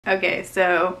Okay,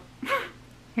 so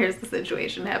here's the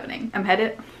situation happening. I'm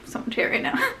headed, so much hair right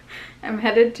now. I'm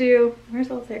headed to, where's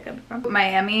all this hair coming from?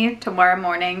 Miami tomorrow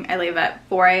morning. I leave at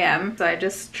 4 a.m. So I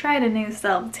just tried a new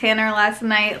self tanner last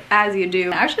night, as you do.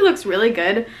 It actually looks really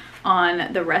good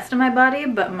on the rest of my body,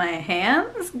 but my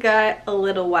hands got a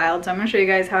little wild. So I'm gonna show you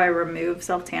guys how I remove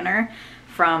self tanner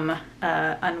from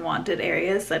unwanted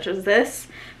areas such as this.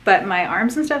 But my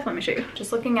arms and stuff, let me show you.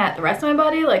 Just looking at the rest of my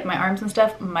body, like my arms and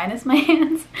stuff minus my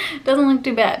hands, doesn't look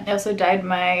too bad. I also dyed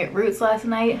my roots last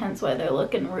night, hence why they're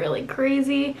looking really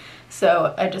crazy.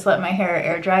 So I just let my hair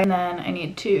air dry, and then I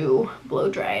need to blow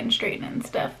dry and straighten and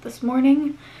stuff this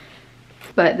morning.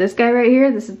 But this guy right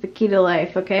here, this is the key to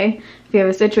life, okay? If you have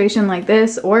a situation like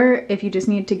this, or if you just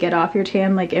need to get off your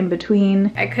tan like in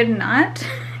between. I could not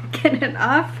get it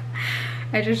off.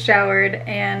 I just showered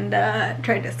and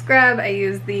tried to scrub. I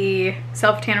used the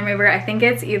self-tan remover. I think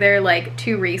it's either like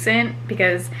too recent,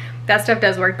 because that stuff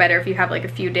does work better if you have like a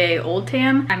few day old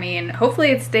tan. I mean,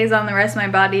 hopefully it stays on the rest of my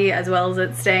body as well as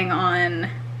it's staying on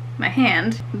my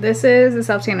hand. This is the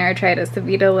self-tanner I tried. It's the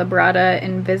Vita Librata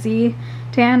Invisi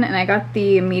tan, and I got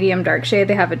the medium dark shade.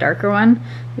 They have a darker one,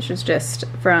 which was just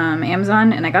from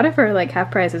Amazon, and I got it for like half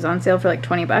price. It's on sale for like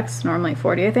 20 bucks, normally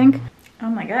 40 I think. Oh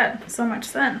my god, so much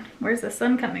sun. Where's the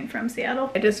sun coming from,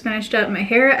 Seattle? I just finished up my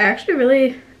hair. I actually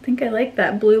really think I like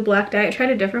that blue black dye. I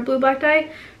tried a different blue black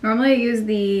dye. Normally I use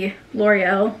the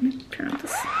L'Oreal, turn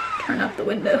off the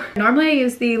window. Normally I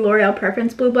use the L'Oreal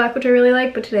Preference Blue Black, which I really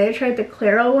like, but today I tried the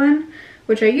Clairol one,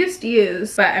 which I used to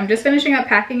use. But I'm just finishing up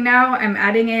packing now. I'm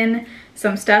adding in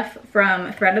some stuff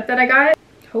from thredUP that I got.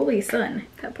 Holy sun,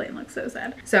 that plane looks so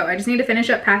sad. So I just need to finish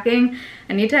up packing.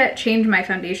 I need to change my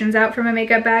foundations out from my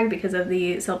makeup bag because of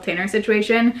the self-tanner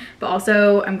situation, but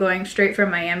also I'm going straight from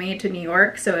Miami to New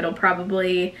York, so it'll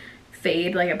probably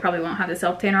fade. Like I probably won't have the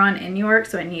self-tanner on in New York,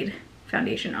 so I need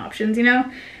foundation options, you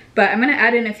know? But I'm gonna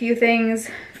add in a few things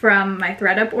from my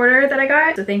thredUP order that I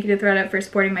got. So thank you to thredUP for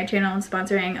supporting my channel and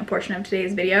sponsoring a portion of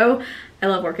today's video. I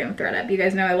love working with thredUP. You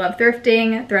guys know I love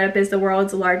thrifting. thredUP is the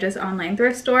world's largest online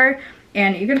thrift store,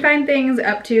 and you can find things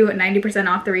up to 90%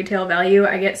 off the retail value.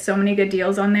 I get so many good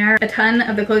deals on there. A ton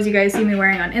of the clothes you guys see me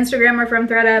wearing on Instagram are from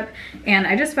thredUP, and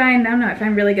I just find, I don't know, I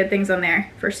find really good things on there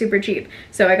for super cheap.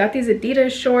 So I got these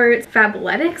Adidas shorts,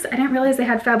 Fabletics. I didn't realize they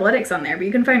had Fabletics on there, but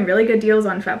you can find really good deals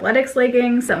on Fabletics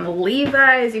leggings, some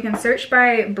Levi's. You can search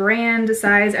by brand,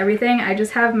 size, everything. I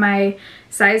just have my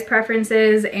size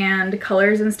preferences and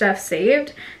colors and stuff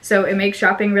saved, so it makes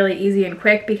shopping really easy and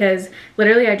quick, because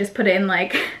literally I just put in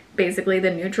like basically the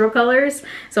neutral colors.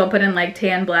 So I'll put in like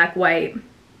tan, black, white,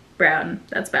 brown.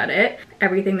 That's about it.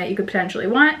 Everything that you could potentially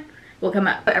want will come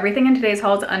up. But everything in today's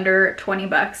haul is under 20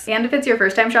 bucks. And if it's your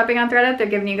first time shopping on thredUP, they're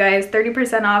giving you guys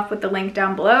 30% off with the link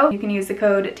down below. You can use the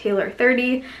code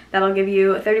Taylor30. That'll give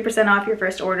you 30% off your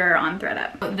first order on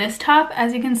thredUP. This top,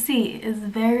 as you can see, is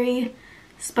very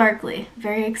sparkly,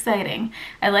 very exciting.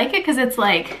 I like it because it's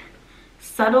like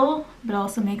subtle, but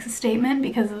also makes a statement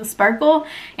because of the sparkle,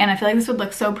 and I feel like this would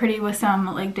look so pretty with some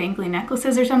like dangly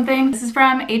necklaces or something. This is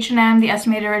from H&M. The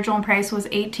estimated original price was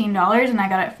 $18 and I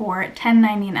got it for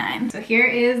 $10.99. So here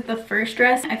is the first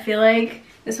dress. I feel like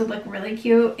this would look really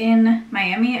cute in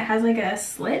Miami. It has like a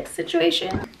slit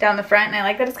situation down the front, and I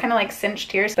like that it's kind of like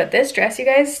cinched here. But this dress, you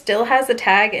guys, still has the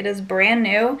tag. It is brand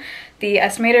new. The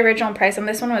estimated original price on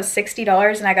this one was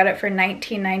 $60 and I got it for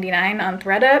 $19.99 on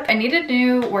thredUP. I needed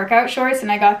new workout shorts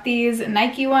and I got these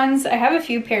Nike ones. I have a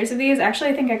few pairs of these. Actually,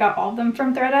 I think I got all of them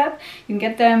from thredUP. You can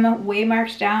get them way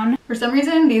marked down. For some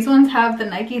reason, these ones have the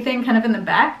Nike thing kind of in the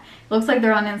back. It looks like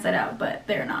they're on inside out, but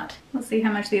they're not. Let's see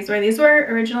how much these were. These were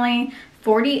originally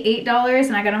 $48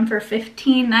 and I got them for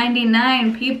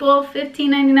 $15.99. People,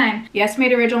 $15.99. The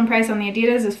estimated original price on the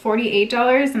Adidas is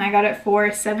 $48 and I got it for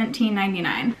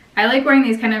 $17.99. I like wearing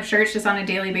these kind of shirts just on a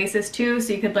daily basis too,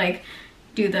 so you could like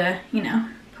do the, you know,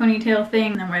 ponytail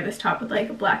thing and then wear this top with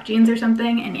like black jeans or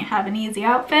something and you have an easy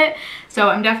outfit. So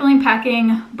I'm definitely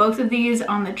packing both of these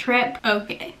on the trip.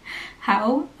 Okay,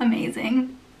 how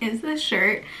amazing is this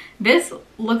shirt? This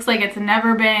looks like it's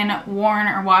never been worn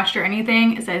or washed or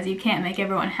anything. It says you can't make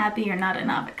everyone happy, you're not an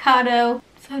avocado.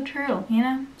 So true, you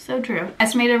know, so true.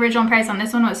 Estimated original price on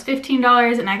this one was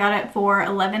 $15 and I got it for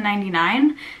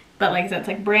 $11.99. But like I said, it's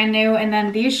like brand new. And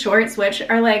then these shorts, which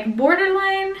are like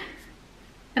borderline,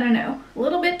 I don't know, a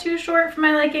little bit too short for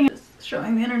my liking. Just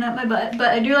showing the internet my butt, but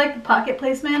I do like the pocket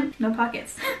placement. No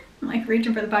pockets. I'm like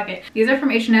reaching for the bucket. These are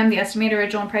from H&M. The estimated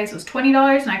original price was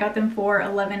 $20 and I got them for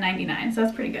 $11.99, so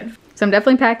that's pretty good. So I'm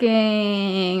definitely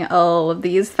packing all of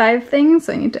these 5 things,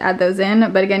 so I need to add those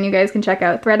in. But again, you guys can check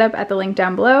out ThredUp at the link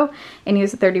down below and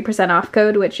use the 30% off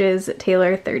code, which is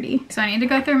Taylor30. So I need to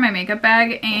go through my makeup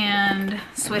bag and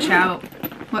switch out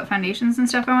what foundations and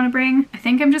stuff I want to bring. I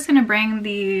think I'm just gonna bring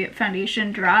the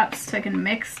foundation drops so I can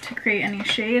mix to create any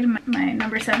shade. My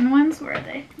number 7 ones, where are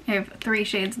they? I have 3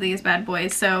 shades of these bad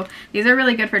boys. So these are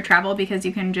really good for travel because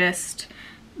you can just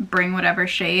bring whatever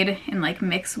shade and like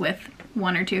mix with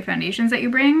 1 or 2 foundations that you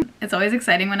bring. It's always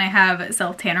exciting when I have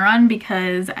self tanner on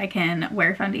because I can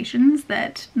wear foundations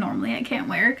that normally I can't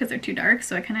wear because they're too dark.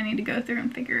 So I kind of need to go through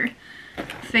and figure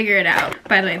it out.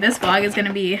 By the way, this vlog is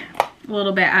gonna be a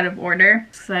little bit out of order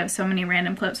because I have so many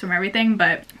random clips from everything,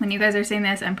 but when you guys are seeing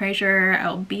this, I'm pretty sure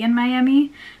I'll be in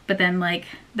Miami, but then like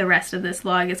the rest of this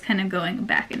vlog is kind of going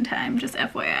back in time, just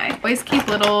FYI. I always keep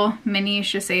little mini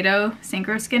Shiseido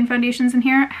Synchro Skin foundations in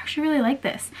here. I actually really like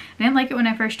this. I didn't like it when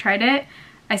I first tried it.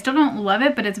 I still don't love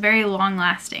it, but it's very long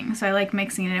lasting, so I like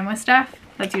mixing it in with stuff.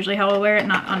 That's usually how I'll wear it,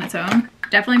 not on its own.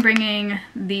 Definitely bringing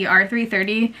the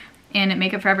R330 and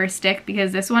Makeup Forever stick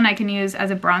because this one I can use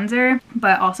as a bronzer,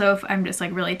 but also if I'm just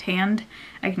like really tanned,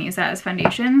 I can use that as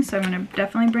foundation. So I'm gonna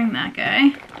definitely bring that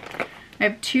guy. I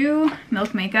have 2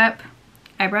 Milk Makeup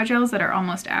eyebrow gels that are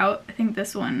almost out. I think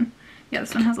this one, yeah,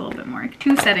 this one has a little bit more.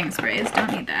 2 setting sprays,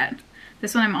 don't need that.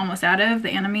 This one I'm almost out of, the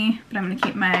Enemy, but I'm gonna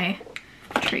keep my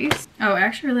Trace. Oh, I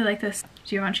actually really like this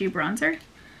Givenchy bronzer.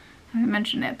 I haven't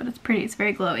mentioned it, but it's pretty, it's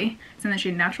very glowy. It's in the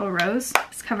shade Natural Rose.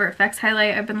 This Cover FX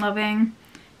highlight I've been loving.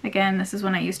 Again, this is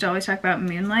one I used to always talk about,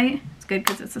 Moonlight. It's good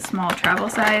because it's a small travel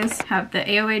size. Have the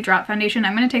AOA Drop Foundation.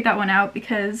 I'm going to take that one out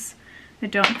because I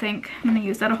don't think I'm going to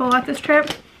use that a whole lot this trip.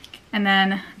 And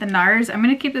then the NARS. I'm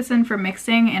going to keep this in for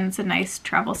mixing, and it's a nice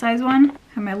travel size one.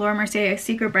 And my Laura Mercier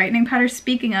Secret Brightening Powder.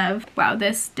 Speaking of, wow,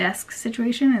 this desk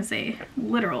situation is a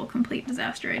literal complete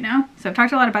disaster right now. So I've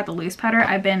talked a lot about the loose powder.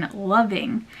 I've been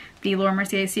loving the Laura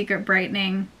Mercier Secret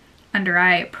Brightening under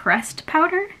eye pressed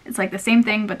powder. It's like the same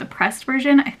thing but the pressed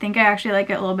version. I think I actually like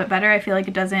it a little bit better. I feel like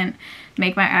it doesn't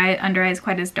make my under eyes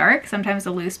quite as dark. Sometimes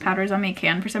the loose powders on me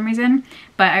can for some reason,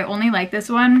 but I only like this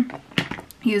one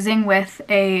using with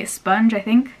a sponge. I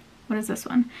think, what is this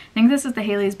one? I think this is the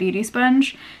Haley's Beauty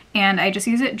Sponge, and I just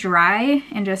use it dry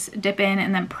and just dip in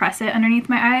and then press it underneath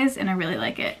my eyes, and I really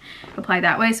like it applied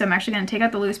that way. So I'm actually going to take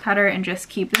out the loose powder and just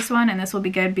keep this one, and this will be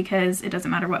good because it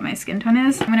doesn't matter what my skin tone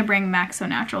is. I'm going to bring MAC So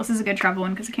Natural. This is a good travel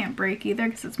one because it can't break either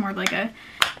because it's more of like a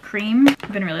cream.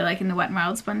 I've been really liking the Wet n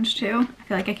Wild sponge too. I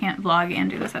feel like I can't vlog and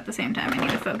do this at the same time. I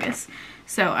need to focus.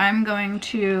 So I'm going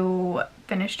to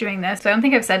finish doing this. So I don't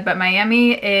think I've said, but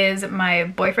Miami is my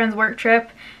boyfriend's work trip.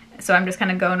 So I'm just kind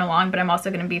of going along, but I'm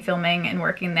also going to be filming and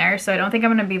working there. So I don't think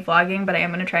I'm going to be vlogging, but I am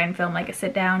going to try and film like a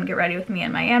sit down, get ready with me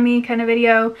in Miami kind of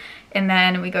video. And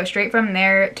then we go straight from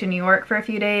there to New York for a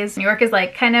few days. New York is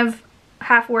like kind of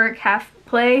half work, half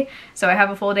play. So I have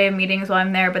a full day of meetings while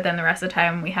I'm there, but then the rest of the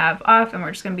time we have off and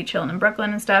we're just going to be chilling in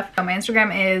Brooklyn and stuff. My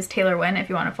Instagram is Taylor Wynn if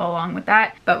you want to follow along with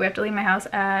that. But we have to leave my house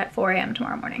at 4 a.m.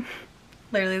 tomorrow morning.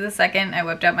 Literally the second I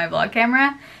whipped out my vlog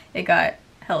camera, it got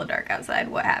hella dark outside.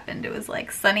 What happened? It was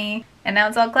like sunny and now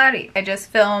it's all cloudy. I just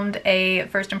filmed a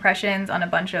first impressions on a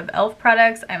bunch of e.l.f.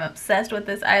 products. I'm obsessed with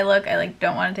this eye look. I like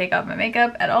don't want to take off my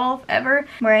makeup at all, ever.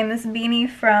 I'm wearing this beanie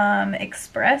from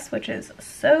Express, which is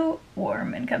so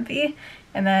warm and comfy.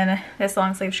 And then this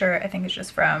long sleeve shirt, I think is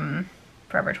just from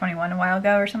Forever 21 a while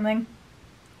ago or something.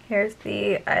 Here's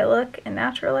the eye look in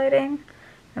natural lighting.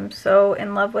 I'm so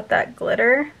in love with that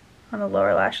glitter on the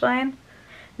lower lash line.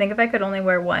 I think if I could only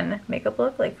wear one makeup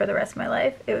look like for the rest of my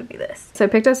life, it would be this. So I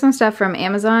picked up some stuff from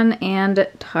Amazon and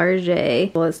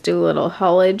Target. Let's do a little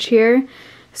haulage here.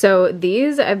 So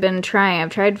these I've been trying.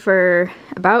 I've tried for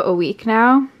about a week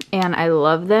now and I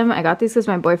love them. I got these because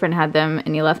my boyfriend had them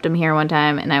and he left them here one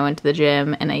time and I went to the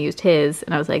gym and I used his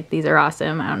and I was like, these are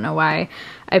awesome. I don't know why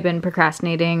I've been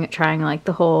procrastinating trying like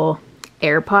the whole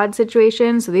AirPod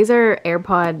situation. So these are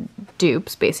AirPod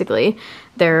dupes basically.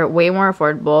 They're way more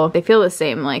affordable. They feel the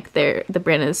same, like the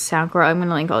brand is Soundcore. I'm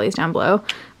gonna link all these down below,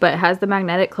 but it has the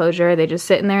magnetic closure. They just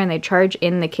sit in there and they charge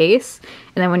in the case,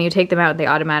 and then when you take them out they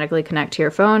automatically connect to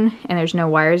your phone and there's no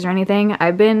wires or anything.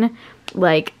 I've been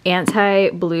like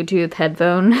anti-Bluetooth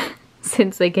headphone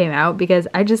since they came out because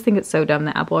I just think it's so dumb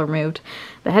that Apple removed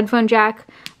the headphone jack,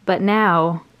 but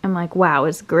now I'm like, wow,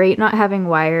 it's great not having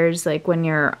wires like when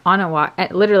you're on a walk,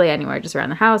 literally anywhere, just around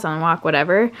the house, on a walk,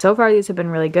 whatever. So far these have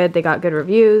been really good. They got good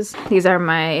reviews. These are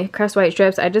my Crest white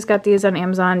strips. I just got these on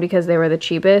Amazon because they were the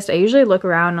cheapest. I usually look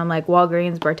around on like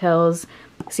Walgreens, Bartell's,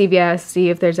 CVS, see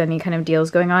if there's any kind of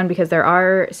deals going on because there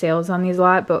are sales on these a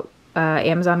lot, but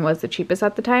Amazon was the cheapest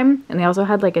at the time. And they also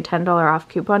had like a $10 off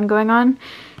coupon going on.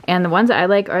 And the ones that I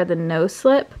like are the no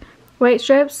slip white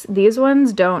strips. These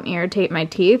ones don't irritate my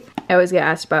teeth. I always get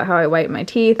asked about how I wipe my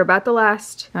teeth. For about the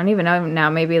last, I don't even know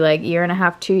now, maybe like year and a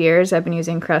half, 2 years, I've been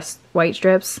using Crest white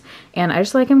strips, and I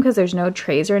just like them because there's no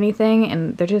trays or anything,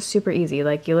 and they're just super easy.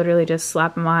 Like you literally just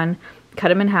slap them on, cut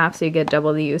them in half so you get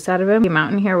double the use out of them. The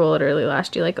amount in here will literally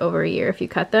last you like over a year if you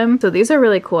cut them. So these are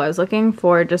really cool. I was looking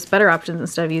for just better options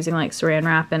instead of using like saran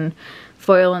wrap and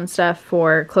foil and stuff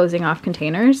for closing off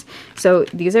containers. So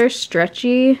these are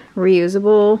stretchy,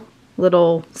 reusable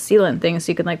little sealant things,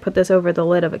 so you can like put this over the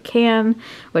lid of a can,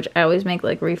 which I always make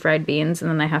like refried beans and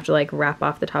then I have to like wrap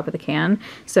off the top of the can.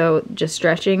 So just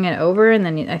stretching it over, and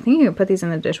then I think you can put these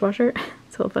in the dishwasher.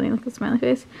 It's a little funny, look at the smiley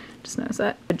face. Just notice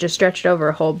that. But just stretch it over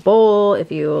a whole bowl.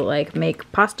 If you like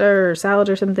make pasta or salad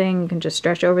or something, you can just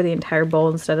stretch over the entire bowl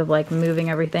instead of like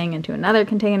moving everything into another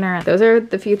container. Those are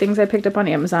the few things I picked up on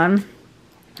Amazon.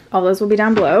 All those will be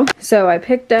down below. So I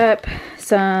picked up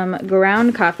some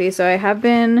ground coffee. So I have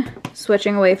been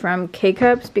switching away from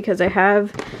K-cups because I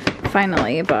have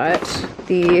finally bought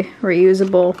the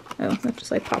reusable, oh, that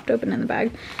just like popped open in the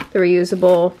bag. The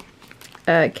reusable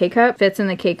K-cup. Fits in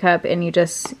the K-cup, and you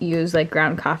just use like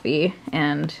ground coffee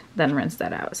and then rinse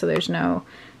that out. So there's no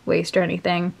waste or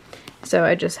anything. So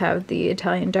I just have the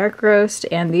Italian dark roast,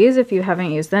 and these, if you haven't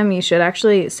used them, you should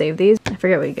actually save these. I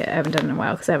forget what you get. I haven't done it in a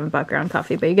while because I haven't bought ground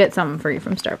coffee, but you get something free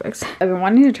from Starbucks. I've been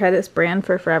wanting to try this brand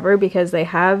for forever because they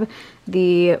have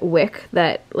the wick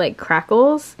that like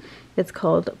crackles. It's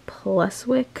called Plus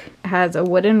Wick. It has a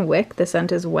wooden wick. The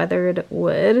scent is weathered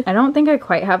wood. I don't think I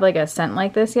quite have like a scent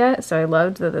like this yet, so I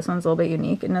loved that this one's a little bit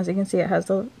unique. And as you can see, it has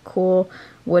a cool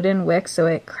wooden wick, so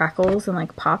it crackles and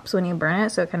like pops when you burn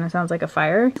it, so it kind of sounds like a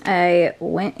fire. I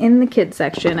went in the kids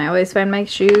section. I always find my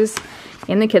shoes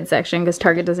in the kids section because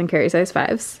Target doesn't carry size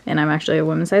 5s, and I'm actually a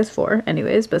women's size 4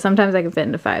 anyways, but sometimes I can fit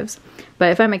into 5s.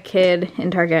 But if I'm a kid in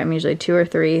Target, I'm usually 2 or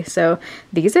 3. So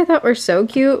these I thought were so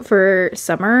cute for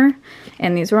summer,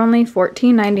 and these were only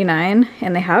 $14.99,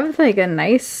 and they have like a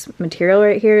nice material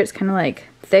right here. It's kind of like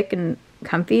thick and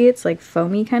comfy. It's like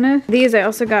foamy kind of. These I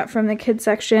also got from the kids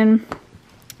section.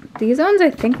 These ones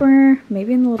I think were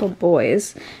maybe in the little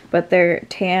boys, but they're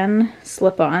tan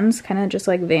slip-ons, kind of just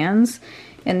like Vans.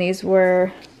 And these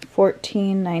were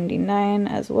 $14.99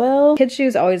 as well. Kids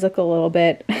shoes always look a little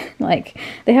bit like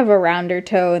they have a rounder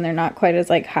toe and they're not quite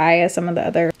as like high as some of the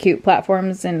other cute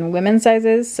platforms in women's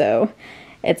sizes. So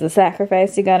it's a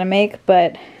sacrifice you gotta make.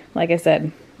 But like I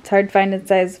said, it's hard finding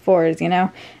size 4s, you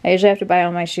know? I usually have to buy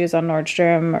all my shoes on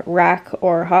Nordstrom Rack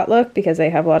or Hot Look because they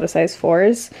have a lot of size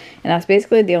 4s. And that's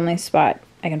basically the only spot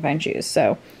I can find shoes.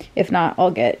 So if not,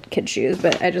 I'll get kid shoes.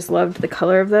 But I just loved the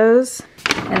color of those.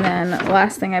 And then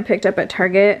last thing I picked up at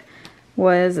Target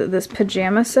was this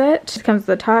pajama set. It comes with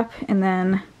the top and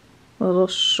then little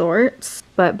shorts,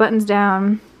 but buttons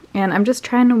down. And I'm just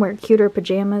trying to wear cuter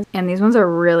pajamas. And these ones are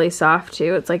really soft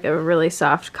too. It's like a really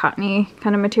soft cottony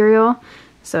kind of material.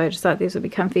 So I just thought these would be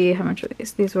comfy. How much were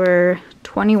these? These were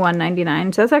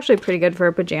 $21.99. So that's actually pretty good for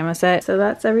a pajama set. So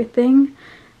that's everything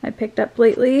I picked up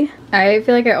lately. I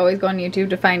feel like I always go on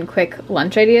YouTube to find quick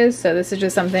lunch ideas. So this is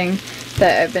just something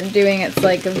that I've been doing. It's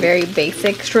like a very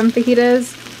basic shrimp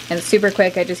fajitas. And it's super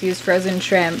quick. I just use frozen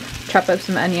shrimp, chop up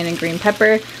some onion and green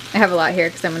pepper. I have a lot here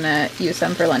because I'm gonna use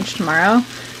some for lunch tomorrow.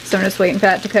 So I'm just waiting for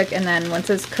that to cook. And then once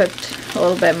it's cooked a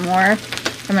little bit more,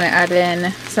 I'm gonna add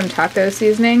in some taco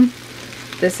seasoning.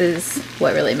 This is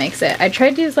what really makes it. I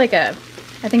tried to use like a,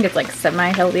 I think it's like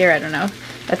semi-healthier, I don't know,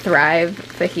 a Thrive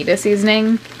fajita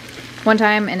seasoning one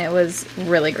time, and it was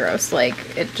really gross. Like,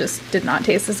 it just did not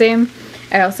taste the same.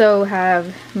 I also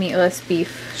have meatless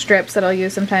beef strips that I'll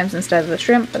use sometimes instead of the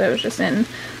shrimp, but I was just in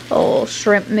a little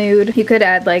shrimp mood. You could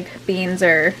add like beans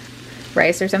or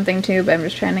rice or something too, but I'm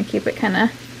just trying to keep it kind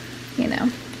of, you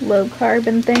know, low carb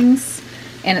and things.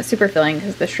 And it's super filling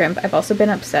because the shrimp, I've also been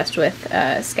obsessed with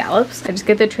scallops. I just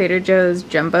get the Trader Joe's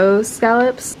jumbo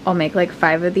scallops. I'll make like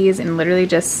 5 of these and literally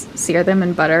just sear them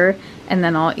in butter, and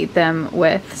then I'll eat them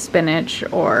with spinach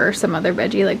or some other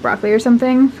veggie like broccoli or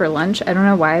something for lunch. I don't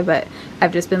know why, but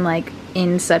I've just been like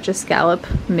in such a scallop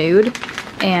mood,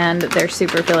 and they're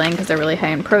super filling because they're really high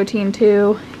in protein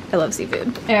too. I love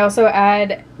seafood. I also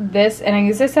add this, and I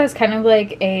use this as kind of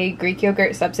like a Greek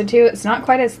yogurt substitute. It's not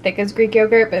quite as thick as Greek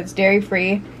yogurt, but it's dairy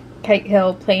free, Kite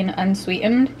Hill plain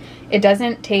unsweetened. It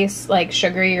doesn't taste like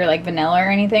sugary or like vanilla or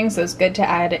anything, so it's good to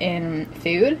add in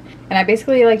food. And I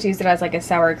basically like to use it as like a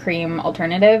sour cream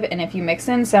alternative. And if you mix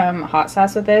in some hot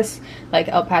sauce with this, like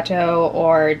El Pato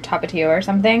or Tapatio or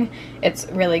something, it's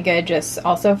really good just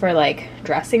also for like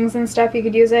dressings and stuff. You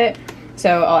could use it.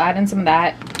 So I'll add in some of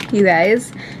that. You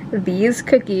guys, these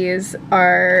cookies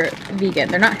are vegan.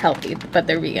 They're not healthy, but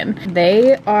they're vegan.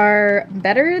 They are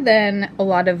better than a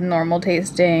lot of normal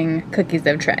tasting cookies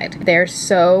I've tried. They're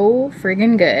so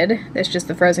friggin' good. It's just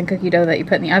the frozen cookie dough that you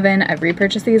put in the oven. I've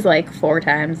repurchased these like 4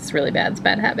 times. It's really bad. It's a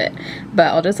bad habit. But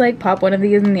I'll just like pop one of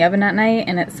these in the oven at night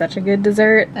and it's such a good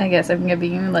dessert. I guess I'm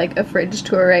giving you like a fridge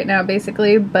tour right now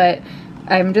basically, but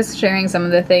I'm just sharing some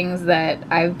of the things that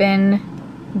I've been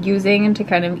using to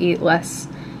kind of eat less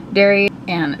dairy.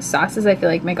 And sauces I feel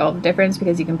like make all the difference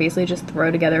because you can basically just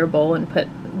throw together a bowl and put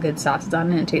good sauces on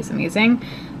it and it tastes amazing.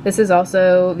 This is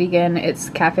also vegan. It's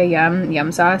Cafe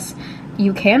Yum sauce.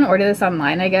 You can order this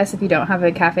online, I guess, if you don't have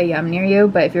a Cafe Yum near you,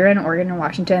 but if you're in Oregon or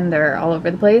Washington, they're all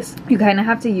over the place. You kind of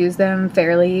have to use them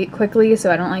fairly quickly,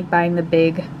 so I don't like buying the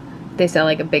big, they sell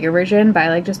like a bigger version, but I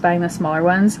like just buying the smaller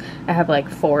ones. I have like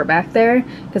 4 back there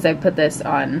because I put this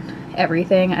on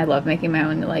everything. I love making my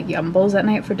own like yum bowls at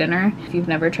night for dinner. If you've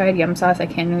never tried yum sauce, I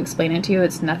can't even explain it to you.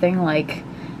 It's nothing like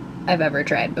I've ever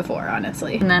tried before,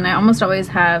 honestly. And then I almost always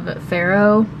have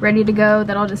farro ready to go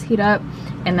that I'll just heat up,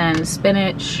 and then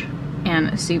spinach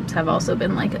and soups have also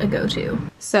been like a go-to.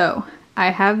 So I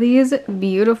have these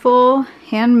beautiful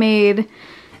handmade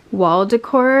wall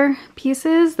decor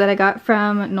pieces that I got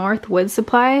from North Wood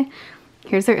Supply.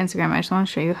 Here's their Instagram. I just want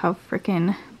to show you how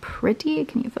freaking pretty.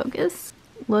 Can you focus?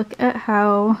 Look at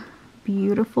how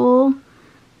beautiful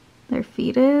their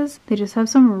feet is. They just have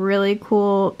some really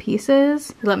cool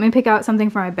pieces. Let me pick out something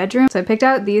for my bedroom. So I picked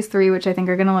out these 3, which I think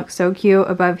are gonna look so cute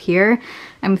above here.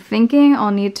 I'm thinking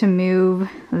I'll need to move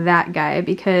that guy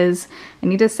because I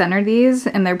need to center these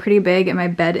and they're pretty big and my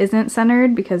bed isn't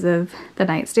centered because of the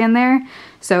nightstand there.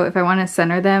 So if I want to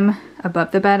center them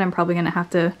above the bed, I'm probably gonna have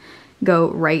to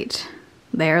go right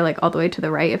there, like all the way to the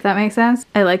right, if that makes sense.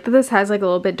 I like that this has like a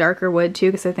little bit darker wood too,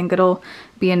 because I think it'll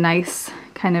be a nice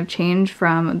kind of change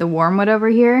from the warm wood over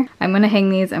here. I'm gonna hang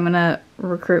these. I'm gonna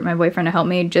recruit my boyfriend to help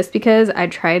me just because I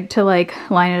tried to like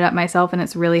line it up myself and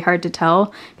it's really hard to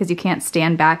tell because you can't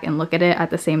stand back and look at it at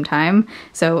the same time.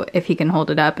 So if he can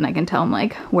hold it up and I can tell him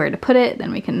like where to put it,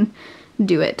 then we can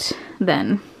do it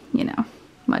then, you know,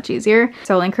 much easier.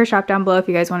 So I'll link her shop down below if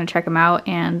you guys want to check them out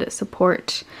and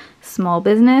support small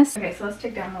business. Okay, so let's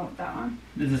take down that one.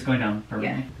 Is this going down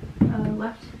permanently? Yeah.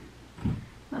 Left,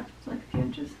 like a few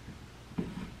inches.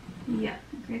 Yeah,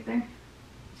 right there.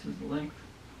 This is the length.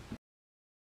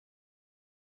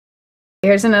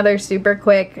 Here's another super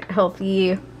quick,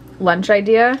 healthy lunch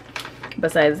idea.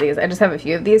 Besides these, I just have a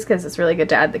few of these because it's really good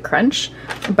to add the crunch.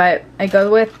 But I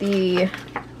go with the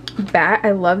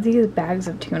I love these bags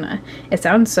of tuna. It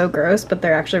sounds so gross, but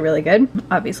they're actually really good.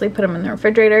 Obviously put them in the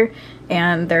refrigerator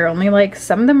and they're only like,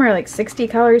 some of them are like 60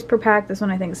 calories per pack. This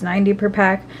one I think is 90 per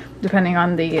pack, depending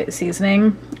on the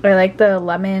seasoning. I like the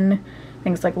lemon, I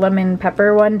think it's like lemon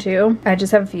pepper one too. I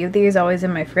just have a few of these always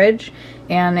in my fridge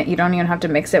and you don't even have to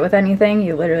mix it with anything.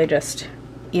 You literally just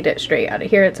eat it straight out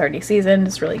of here. It's already seasoned.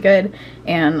 It's really good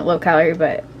and low calorie,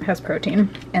 but has protein.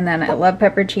 And then I love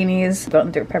pepperoncinis.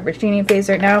 Going through a pepperoni phase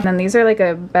right now. And then these are like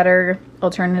a better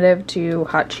alternative to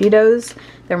hot Cheetos.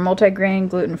 They're multi-grain,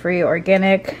 gluten-free,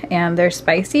 organic, and they're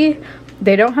spicy.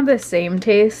 They don't have the same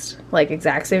taste, like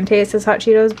exact same taste as hot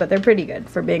Cheetos, but they're pretty good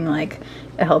for being like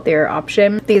a healthier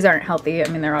option. These aren't healthy. I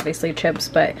mean, they're obviously chips,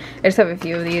 but I just have a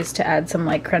few of these to add some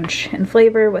like crunch and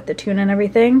flavor with the tuna and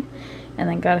everything. And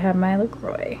then gotta have my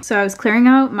LaCroix. So I was clearing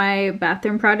out my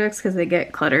bathroom projects because they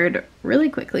get cluttered really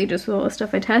quickly just with all the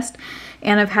stuff I test.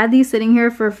 And I've had these sitting here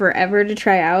for forever to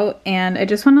try out. And I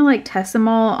just want to like test them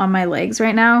all on my legs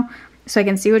right now so I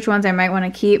can see which ones I might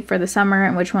want to keep for the summer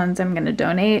and which ones I'm going to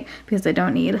donate because I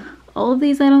don't need all of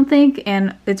these, I don't think.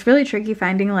 And it's really tricky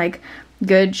finding like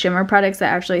good shimmer products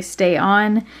that actually stay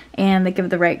on and they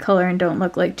give the right color and don't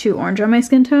look like too orange on my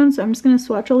skin tone. So I'm just gonna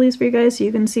swatch all these for you guys so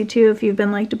you can see too if you've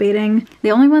been like debating.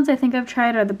 The only ones I think I've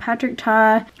tried are the Patrick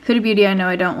Ta Huda Beauty. I know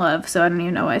I don't love, so I don't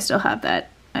even know why I still have that.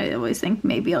 I always think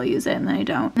maybe I'll use it and then I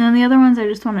don't. And then the other ones I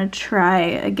just want to try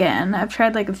again. I've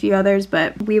tried like a few others,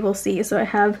 but we will see. So I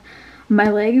have my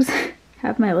legs,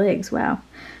 wow.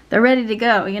 They're ready to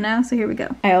go, you know? So here we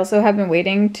go. I also have been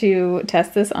waiting to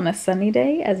test this on a sunny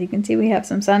day. As you can see, we have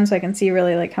some sun, so I can see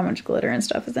really like how much glitter and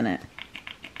stuff is in it.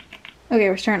 Okay,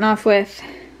 we're starting off with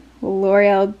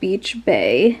L'Oreal Beach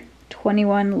Bay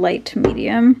 21 Light to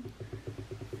Medium.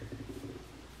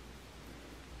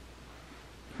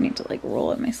 I need to like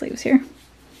roll up my sleeves here.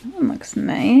 That one looks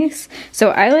nice. So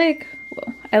I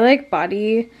like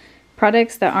body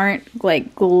products that aren't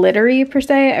like glittery per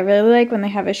se. I really like when they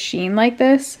have a sheen like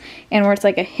this and where it's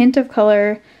like a hint of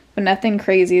color but nothing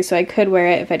crazy, so I could wear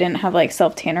it if I didn't have like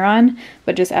self tanner on,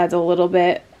 but just adds a little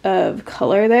bit of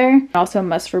color there. Also a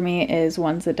must for me is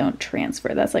ones that don't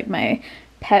transfer. That's like my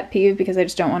pet peeve because I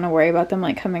just don't want to worry about them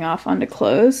like coming off onto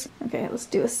clothes. Okay, let's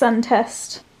do a sun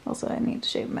test. Also, I need to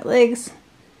shave my legs.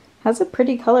 Has a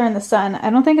pretty color in the sun. I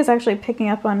don't think it's actually picking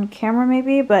up on camera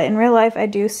maybe, but in real life I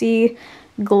do see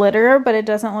glitter, but it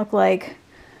doesn't look like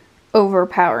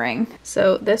overpowering.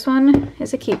 So this one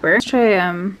is a keeper. Let's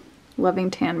try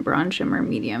Loving Tan Bronze Shimmer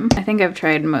Medium. I think I've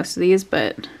tried most of these,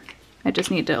 but I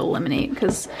just need to eliminate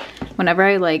because whenever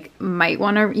I like might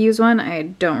want to use one, I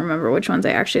don't remember which ones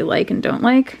I actually like and don't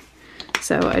like.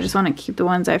 So I just want to keep the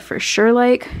ones I for sure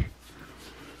like.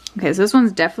 Okay, so this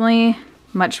one's definitely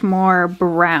much more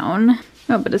brown.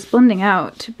 Oh, but it's blending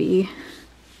out to be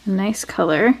a nice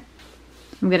color.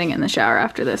 I'm getting in the shower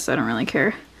after this, so I don't really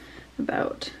care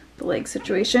about the leg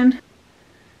situation.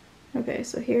 Okay,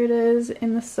 so here it is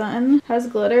in the sun. Has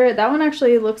glitter. That one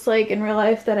actually looks like in real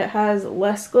life that it has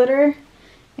less glitter.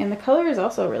 And the color is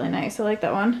also really nice. I like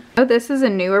that one. Oh, this is a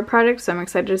newer product, so I'm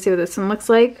excited to see what this one looks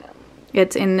like.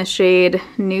 It's in the shade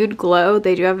Nude Glow.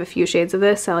 They do have a few shades of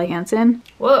this, Sally Hansen.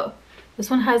 Whoa, this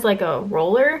one has like a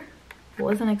roller.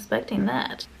 Wasn't expecting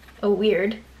that. Oh,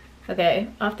 weird. Okay,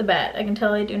 off the bat, I can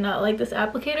tell I do not like this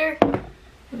applicator.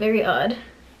 Very odd.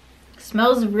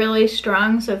 Smells really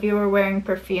strong, so if you were wearing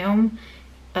perfume,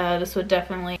 this would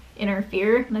definitely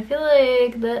interfere. And I feel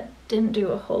like that didn't do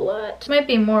a whole lot. This might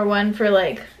be more one for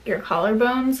like your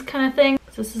collarbones kind of thing.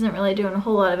 This isn't really doing a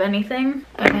whole lot of anything.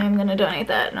 I'm gonna donate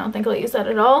that. I don't think I'll use that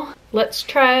at all. Let's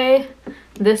try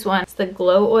this one. It's the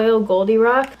Glow Oil Goldie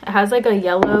Rock. It has like a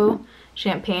yellow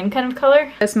champagne kind of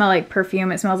color. It smells like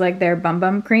perfume. It smells like their Bum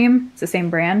Bum cream. It's the same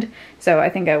brand. So I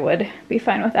think I would be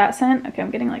fine with that scent. Okay,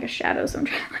 I'm getting like a shadow, so I'm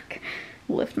trying to like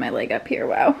lift my leg up here.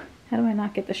 Wow. How do I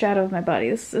not get the shadow of my body?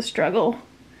 This is a struggle.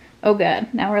 Oh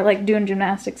god, now we're like doing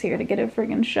gymnastics here to get a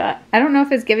friggin' shot. I don't know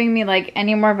if it's giving me like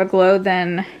any more of a glow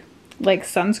than like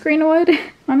sunscreen would,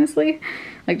 honestly.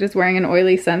 Like just wearing an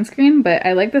oily sunscreen, but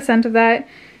I like the scent of that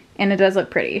and it does look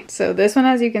pretty. So this one,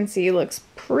 as you can see, looks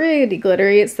pretty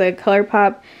glittery. It's the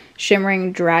ColourPop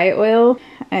Shimmering Dry Oil.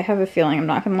 I have a feeling I'm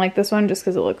not gonna like this one just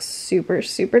because it looks super,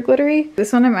 super glittery.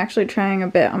 This one I'm actually trying a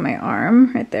bit on my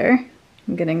arm right there.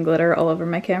 I'm getting glitter all over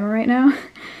my camera right now.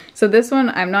 So this one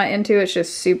I'm not into, it's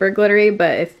just super glittery,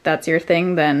 but if that's your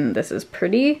thing, then this is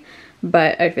pretty.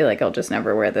 But I feel like I'll just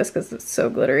never wear this because it's so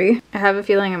glittery. I have a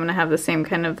feeling I'm gonna have the same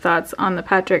kind of thoughts on the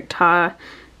Patrick Ta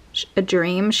A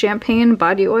Dream Champagne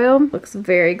Body Oil. Looks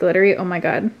very glittery. Oh my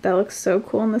god, that looks so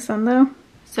cool in the sun though.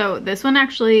 So this one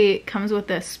actually comes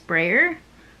with a sprayer. I'm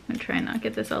gonna try and not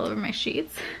get this all over my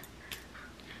sheets.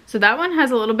 So that one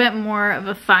has a little bit more of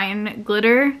a fine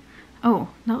glitter. Oh,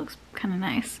 that looks kind of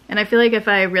nice. And I feel like if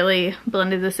I really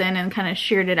blended this in and kind of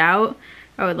sheared it out,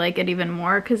 I would like it even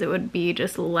more because it would be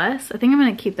just less. I think I'm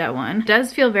gonna keep that one. It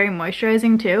does feel very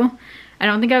moisturizing too. I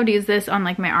don't think I would use this on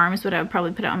like my arms, but I would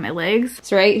probably put it on my legs.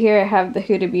 So right here I have the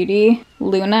Huda Beauty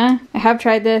Luna. I have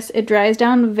tried this. It dries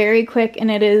down very quick and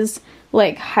it is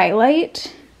like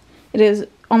highlight. It is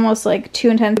almost like too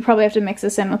intense. You probably have to mix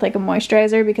this in with like a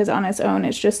moisturizer because on its own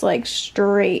it's just like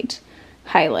straight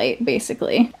highlight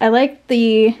basically. I like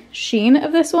the sheen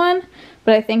of this one,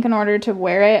 but I think in order to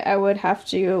wear it I would have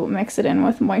to mix it in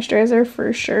with moisturizer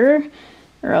for sure,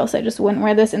 or else I just wouldn't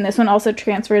wear this. And this one also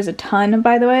transfers a ton,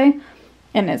 by the way,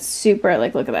 and it's super,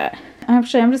 like, look at that.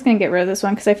 Actually, I'm just gonna get rid of this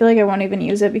one because I feel like I won't even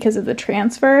use it because of the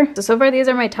transfer. So far these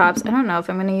are my tops. I don't know if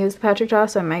I'm gonna use the Patrick Ta,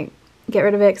 so I might get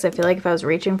rid of it because I feel like if I was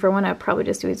reaching for one I'd probably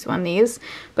just use one of these.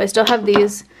 But I still have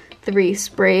these 3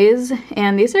 sprays,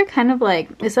 and these are kind of like,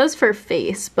 it says for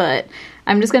face, but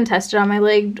I'm just gonna test it on my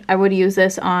leg. I would use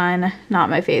this on,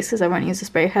 not my face because I wouldn't use a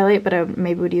spray highlight, but I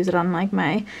maybe would use it on like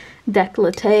my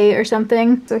décolleté or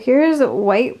something. So here's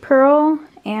White Pearl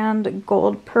and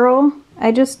Gold Pearl.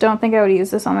 I just don't think I would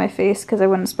use this on my face because I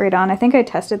wouldn't spray it on. I think I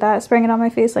tested that, spraying it on my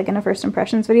face like in a first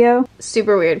impressions video.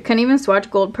 Super weird. Couldn't even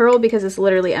swatch Gold Pearl because it's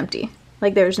literally empty.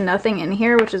 Like there's nothing in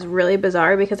here, which is really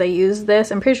bizarre because I used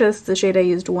this. I'm pretty sure this is the shade I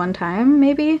used one time,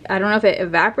 maybe. I don't know if it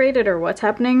evaporated or what's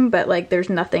happening, but like there's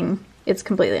nothing. It's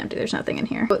completely empty. There's nothing in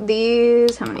here.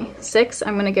 These, how many? 6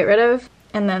 I'm gonna get rid of.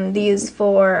 And then these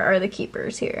 4 are the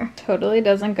keepers here. Totally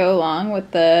doesn't go along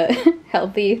with the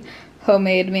healthy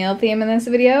homemade meal theme in this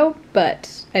video,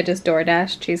 but I just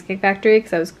DoorDashed Cheesecake Factory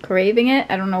because I was craving it.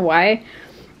 I don't know why.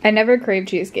 I never crave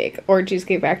cheesecake or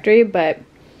Cheesecake Factory, but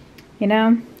you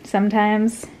know,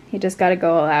 sometimes You just gotta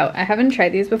go all out. I haven't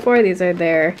tried these before. These are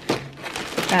their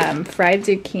fried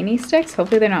zucchini sticks.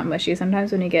 Hopefully they're not mushy.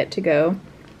 Sometimes when you get to go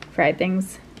fried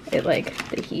things, it like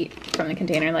the heat from the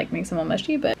container like makes them all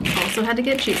mushy, but also had to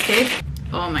get cheesecake.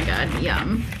 Oh my god,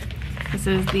 yum. This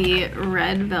is the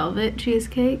red velvet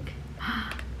cheesecake.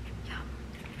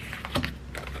 Yum.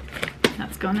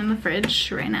 That's going in the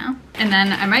fridge right now. And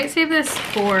then I might save this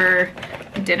for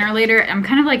dinner later. I'm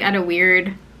kind of like at a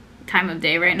weird time of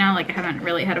day right now. Like I haven't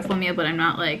really had a full meal, but I'm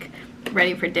not like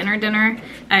ready for dinner.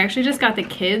 I actually just got the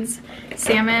kids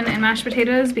salmon and mashed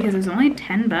potatoes because it was only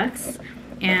 10 bucks.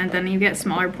 And then you get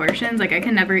smaller portions. Like I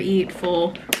can never eat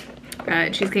full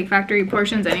Cheesecake Factory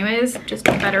portions anyways. Just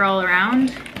better all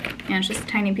around. And it's just a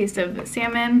tiny piece of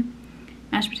salmon,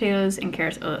 mashed potatoes, and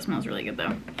carrots. Oh, that smells really good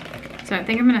though. So I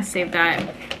think I'm gonna save that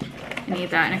and eat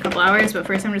that in a couple hours. But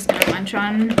first I'm just gonna munch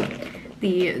on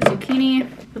the zucchini.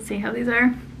 Let's see how these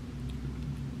are.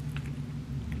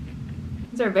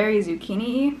 These are very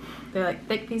zucchini-y. They're like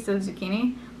thick pieces of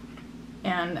zucchini.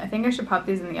 And I think I should pop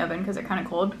these in the oven because they're kind of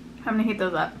cold. I'm gonna heat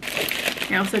those up.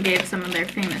 I also gave some of their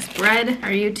famous bread.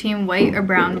 Are you team white or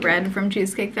brown bread from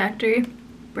Cheesecake Factory?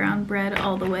 Brown bread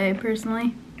all the way,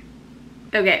 personally.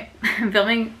 Okay, I'm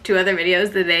filming 2 other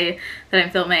videos the day that I'm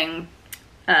filming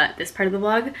this part of the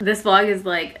vlog. This vlog is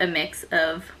like a mix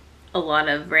of a lot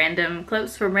of random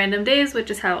clips from random days,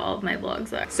 which is how all of my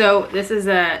vlogs are. So this is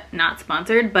not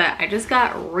sponsored, but I just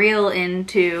got real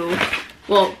into,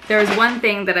 well, there was one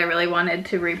thing that I really wanted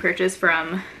to repurchase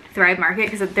from Thrive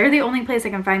Market because they're the only place I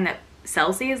can find that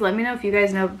sells these. Let me know if you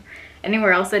guys know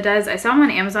anywhere else that does. I saw them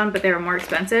on Amazon, but they were more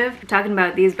expensive. I'm talking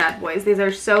about these bad boys. These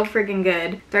are so freaking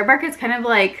good. Thrive Market's kind of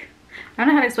like, I don't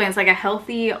know how to explain. It's like a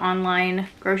healthy online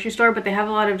grocery store, but they have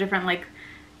a lot of different like,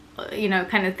 you know,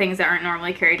 kind of things that aren't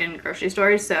normally carried in grocery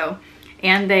stores. So,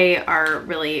 and they are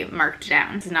really marked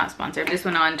down. This is not sponsored. I just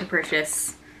went on to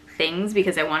purchase things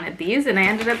because I wanted these, and I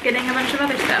ended up getting a bunch of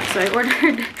other stuff. So I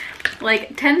ordered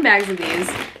like 10 bags of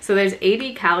these. So there's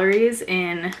 80 calories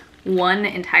in one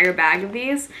entire bag of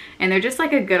these, and they're just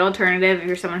like a good alternative if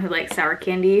you're someone who likes sour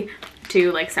candy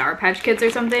to like Sour Patch Kids or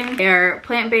something. They're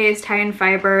plant-based, high in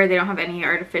fiber. They don't have any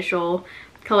artificial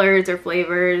colors or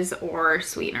flavors or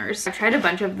sweeteners. I've tried a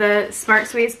bunch of the Smart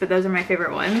Sweets, but those are my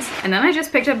favorite ones. And then I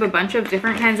just picked up a bunch of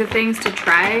different kinds of things to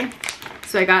try.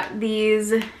 So I got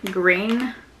these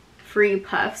grain-free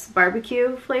puffs,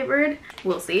 barbecue flavored.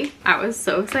 We'll see. I was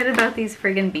so excited about these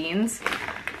friggin' beans.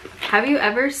 Have you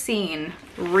ever seen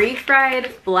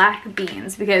refried black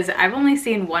beans? Because I've only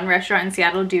seen one restaurant in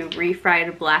Seattle do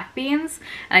refried black beans,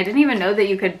 and I didn't even know that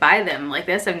you could buy them like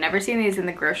this. I've never seen these in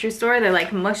the grocery store. They're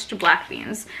like mushed black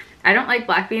beans. I don't like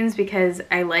black beans because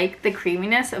I like the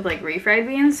creaminess of like refried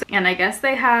beans, and I guess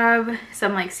they have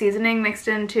some like seasoning mixed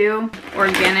in too.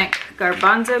 Organic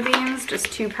garbanzo beans,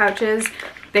 just 2 pouches.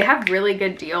 They have really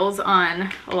good deals on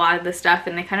a lot of the stuff,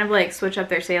 and they kind of like switch up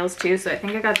their sales too. So I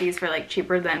think I got these for like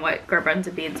cheaper than what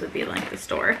garbanzo beans would be like the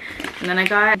store. And then I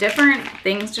got different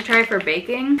things to try for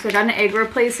baking. So I got an egg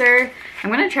replacer. I'm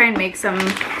gonna try and make some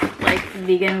like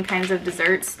vegan kinds of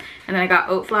desserts. And then I got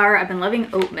oat flour. I've been loving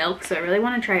oat milk, so I really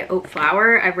want to try oat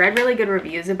flour. I've read really good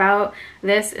reviews about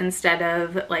this instead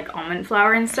of like almond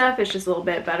flour and stuff. It's just a little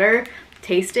bit better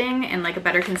tasting and like a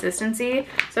better consistency.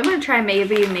 So I'm gonna try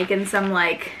maybe making some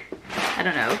like, I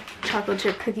don't know, chocolate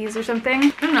chip cookies or something.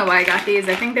 I don't know why I got these.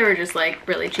 I think they were just like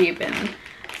really cheap, and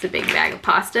it's a big bag of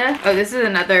pasta. Oh, this is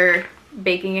another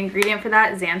baking ingredient for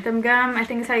that, xanthan gum, I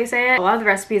think is how you say it. A lot of the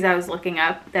recipes I was looking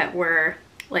up that were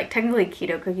like technically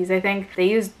keto cookies, I think, they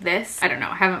used this. I don't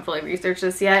know, I haven't fully researched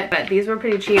this yet, but these were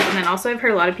pretty cheap. And then also I've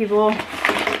heard a lot of people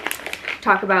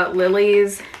talk about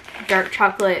Lily's dark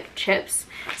chocolate chips.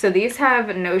 So these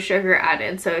have no sugar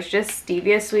added, so it's just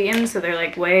stevia sweetened, so they're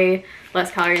like way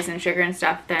less calories and sugar and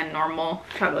stuff than normal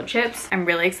chocolate chips. I'm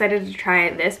really excited to try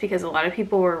this because a lot of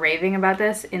people were raving about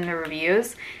this in the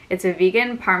reviews. It's a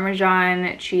vegan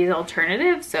Parmesan cheese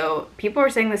alternative, so people were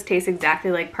saying this tastes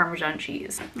exactly like Parmesan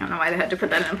cheese. I don't know why they had to put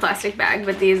that in a plastic bag,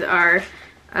 but these are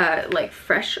like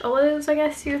fresh olives, I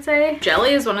guess you would say.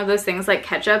 Jelly is one of those things like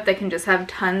ketchup that can just have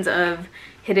tons of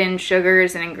hidden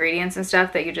sugars and ingredients and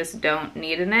stuff that you just don't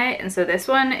need in it. And so this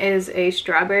one is a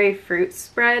strawberry fruit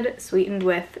spread sweetened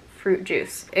with fruit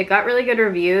juice. It got really good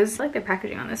reviews. I like the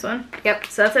packaging on this one. Yep,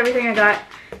 so that's everything I got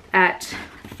at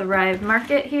Thrive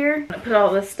Market here. I'm gonna put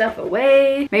all this stuff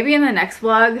away. Maybe in the next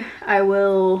vlog I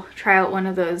will try out one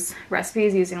of those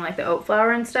recipes using like the oat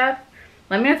flour and stuff.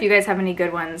 Let me know if you guys have any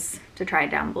good ones to try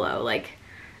down below. Like,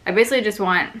 I basically just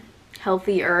want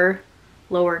healthier,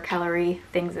 lower calorie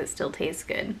things that still taste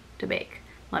good to bake.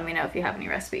 Let me know if you have any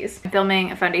recipes. I'm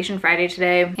filming a Foundation Friday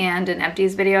today and an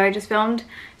empties video I just filmed.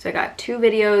 So I got 2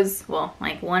 videos, well,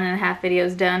 like 1.5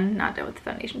 videos done. Not done with the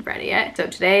Foundation Friday yet. So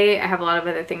today I have a lot of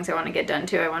other things I want to get done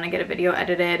too. I want to get a video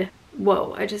edited.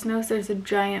 Whoa, I just noticed there's a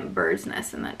giant bird's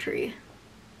nest in that tree.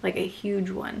 Like a huge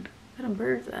one. What kind of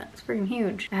bird is that? It's freaking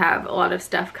huge. I have a lot of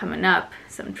stuff coming up,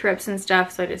 some trips and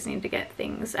stuff, so I just need to get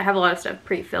things. I have a lot of stuff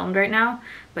pre-filmed right now,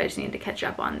 but I just need to catch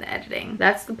up on the editing.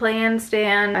 That's the plan,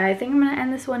 Stan. I think I'm gonna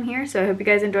end this one here, so I hope you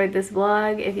guys enjoyed this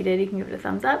vlog. If you did, you can give it a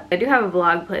thumbs up. I do have a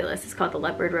vlog playlist. It's called the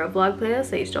Leopard Robe Vlog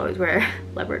Playlist. I used to always wear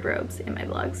leopard robes in my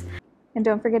vlogs. And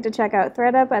don't forget to check out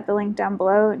ThreadUp at the link down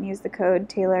below and use the code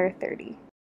Taylor30.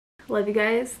 Love you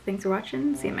guys. Thanks for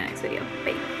watching. See you in my next video.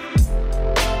 Bye.